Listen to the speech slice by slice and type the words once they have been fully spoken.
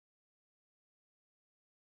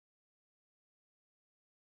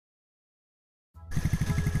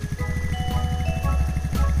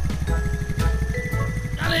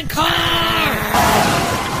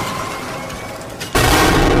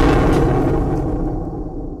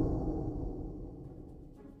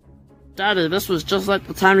Daddy, this was just like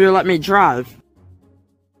the time you let me drive.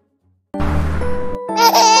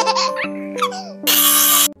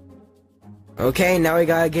 Okay, now we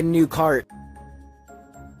gotta get a new cart.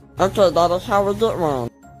 Okay, Daddy, how we get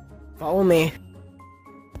one? Follow me.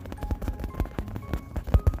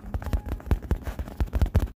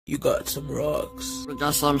 You got some rocks. We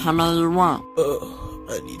got some, how many you want?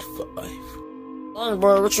 I need 5. Hey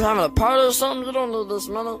boy, what you having, a party or something? You don't need this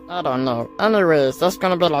money. I don't know. Anyways, that's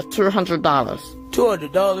gonna be like $200.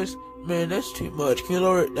 $200? Man, that's too much. Can you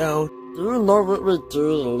lower it down? Do you know what we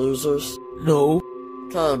do to losers? No.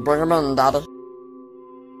 Okay, bring him in, Daddy.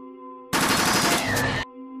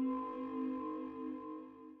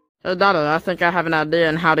 Hey Daddy, I think I have an idea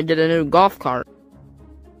on how to get a new golf cart.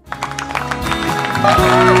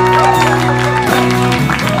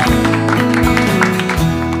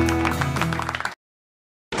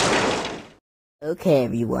 Okay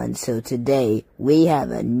everyone, so today we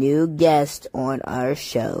have a new guest on our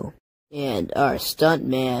show. And our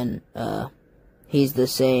stuntman, he's the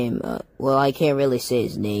same, well I can't really say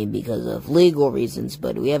his name because of legal reasons,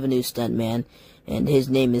 but we have a new stuntman, and his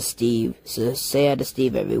name is Steve. So say hi to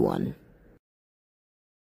Steve, everyone.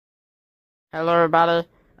 Hello everybody,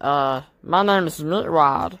 my name is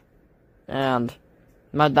Meatwad, and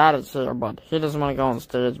my dad is here, but he doesn't want to go on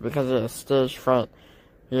stage because he has stage fright.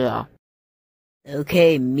 Yeah.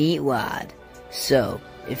 Okay, Meatwad. So,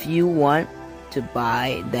 if you want to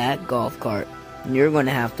buy that golf cart, you're gonna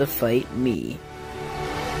have to fight me.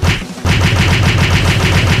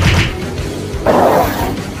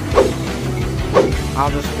 I'll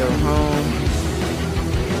just go home.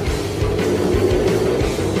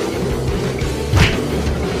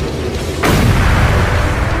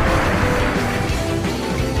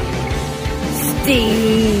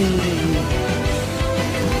 Steve!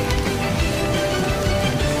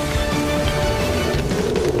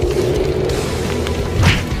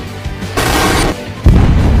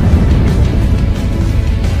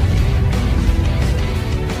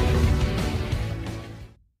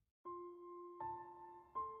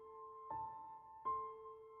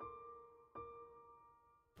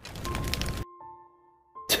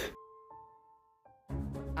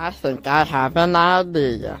 I think I have an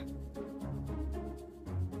idea.